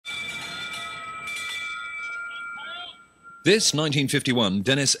This 1951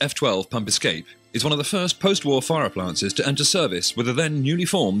 Dennis F12 Pump Escape is one of the first post-war fire appliances to enter service with the then newly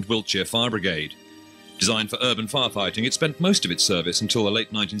formed Wiltshire Fire Brigade. Designed for urban firefighting, it spent most of its service until the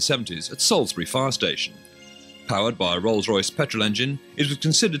late 1970s at Salisbury Fire Station. Powered by a Rolls-Royce petrol engine, it was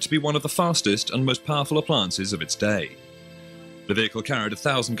considered to be one of the fastest and most powerful appliances of its day. The vehicle carried a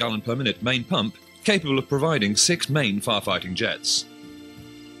 1,000-gallon per minute main pump, capable of providing 6 main firefighting jets.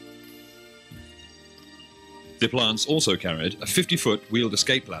 The appliance also carried a 50-foot wheeled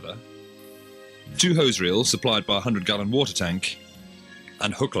escape ladder, 2 hose reels supplied by a 100-gallon water tank,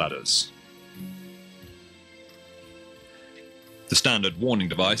 and hook ladders. The standard warning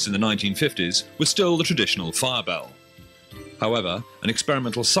device in the 1950s was still the traditional fire bell. However, an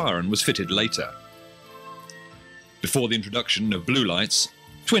experimental siren was fitted later. Before the introduction of blue lights,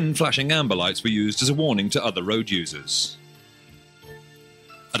 twin flashing amber lights were used as a warning to other road users.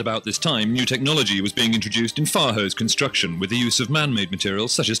 At about this time, new technology was being introduced in fire hose construction with the use of man-made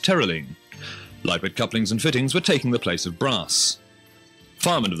materials such as terraline. Lightweight couplings and fittings were taking the place of brass.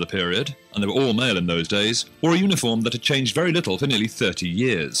 Firemen of the period, and they were all male in those days, wore a uniform that had changed very little for nearly 30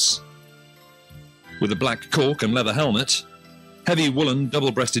 years. With a black cork and leather helmet, heavy woolen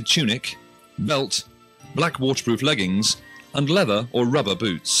double-breasted tunic, belt, black waterproof leggings, and leather or rubber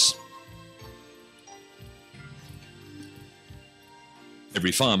boots.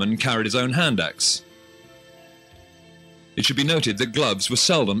 Every fireman carried his own hand axe. It should be noted that gloves were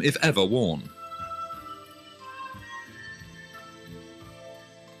seldom, if ever, worn.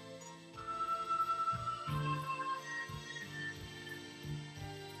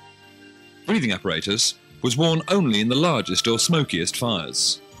 Breathing apparatus was worn only in the largest or smokiest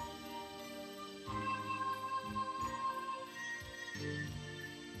fires.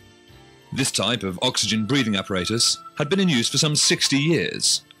 This type of oxygen breathing apparatus had been in use for some 60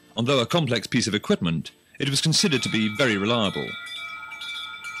 years. Although a complex piece of equipment, it was considered to be very reliable.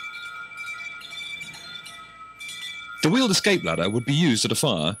 The wheeled escape ladder would be used at a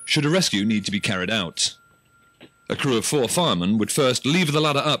fire should a rescue need to be carried out. A crew of 4 firemen would first lever the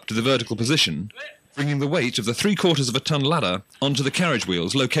ladder up to the vertical position, bringing the weight of the 3/4 of a ton ladder onto the carriage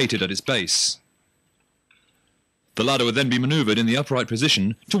wheels located at its base. The ladder would then be manoeuvred in the upright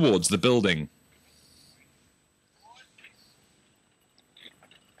position towards the building.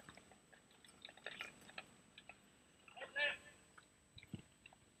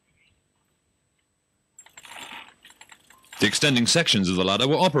 The extending sections of the ladder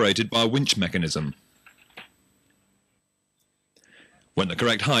were operated by a winch mechanism. When the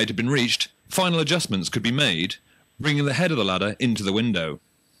correct height had been reached, final adjustments could be made, bringing the head of the ladder into the window.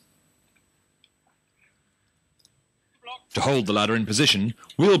 To hold the ladder in position,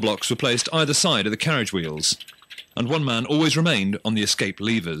 wheel blocks were placed either side of the carriage wheels, and one man always remained on the escape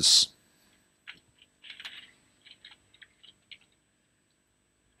levers.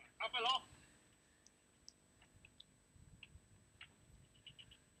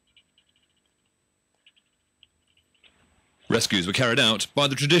 Rescues were carried out by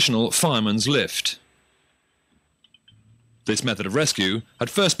the traditional fireman's lift. This method of rescue had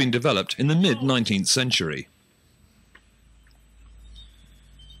first been developed in the mid-19th century.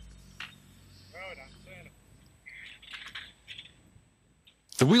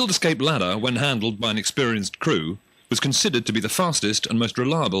 The wheeled escape ladder, when handled by an experienced crew, was considered to be the fastest and most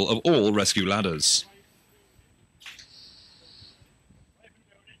reliable of all rescue ladders.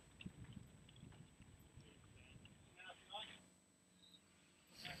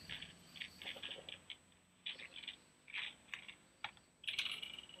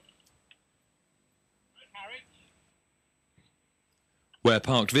 Where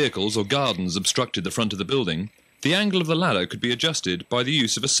parked vehicles or gardens obstructed the front of the building, the angle of the ladder could be adjusted by the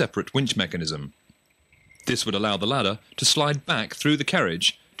use of a separate winch mechanism. This would allow the ladder to slide back through the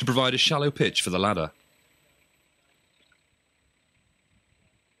carriage to provide a shallow pitch for the ladder.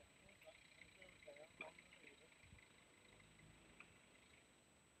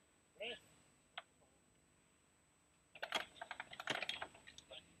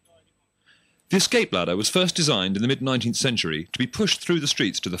 The escape ladder was first designed in the mid-19th century to be pushed through the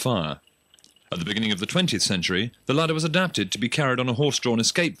streets to the fire. At the beginning of the 20th century, the ladder was adapted to be carried on a horse-drawn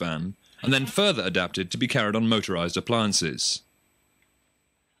escape van, and then further adapted to be carried on motorised appliances.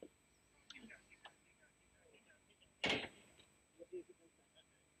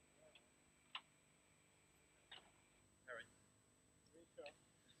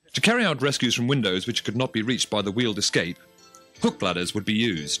 To carry out rescues from windows which could not be reached by the wheeled escape, hook ladders would be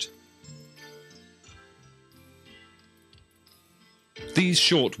used. These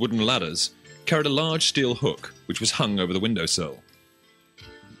short wooden ladders carried a large steel hook which was hung over the windowsill.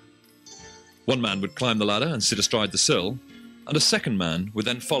 One man would climb the ladder and sit astride the sill, and a second man would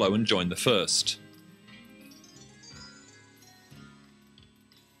then follow and join the first.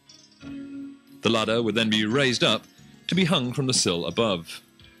 The ladder would then be raised up to be hung from the sill above.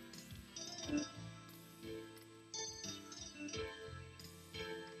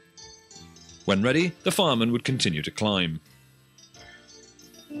 When ready, the fireman would continue to climb.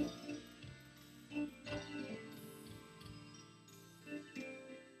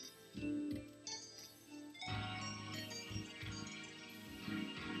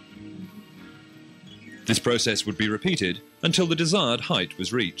 This process would be repeated until the desired height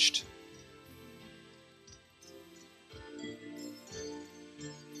was reached.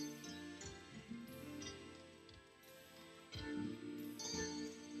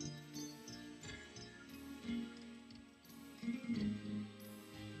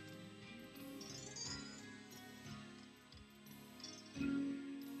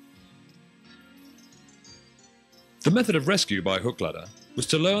 The method of rescue by hook ladder was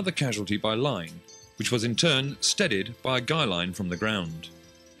to lower the casualty by line, which was in turn steadied by a guy line from the ground.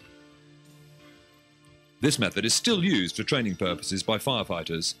 This method is still used for training purposes by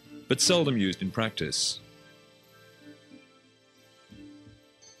firefighters, but seldom used in practice.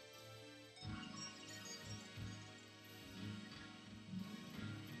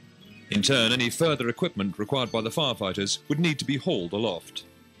 In turn, any further equipment required by the firefighters would need to be hauled aloft.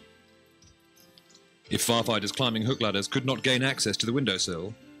 If firefighters climbing hook ladders could not gain access to the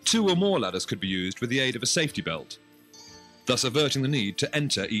windowsill, 2 or more ladders could be used with the aid of a safety belt, thus averting the need to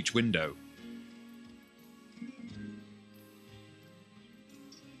enter each window.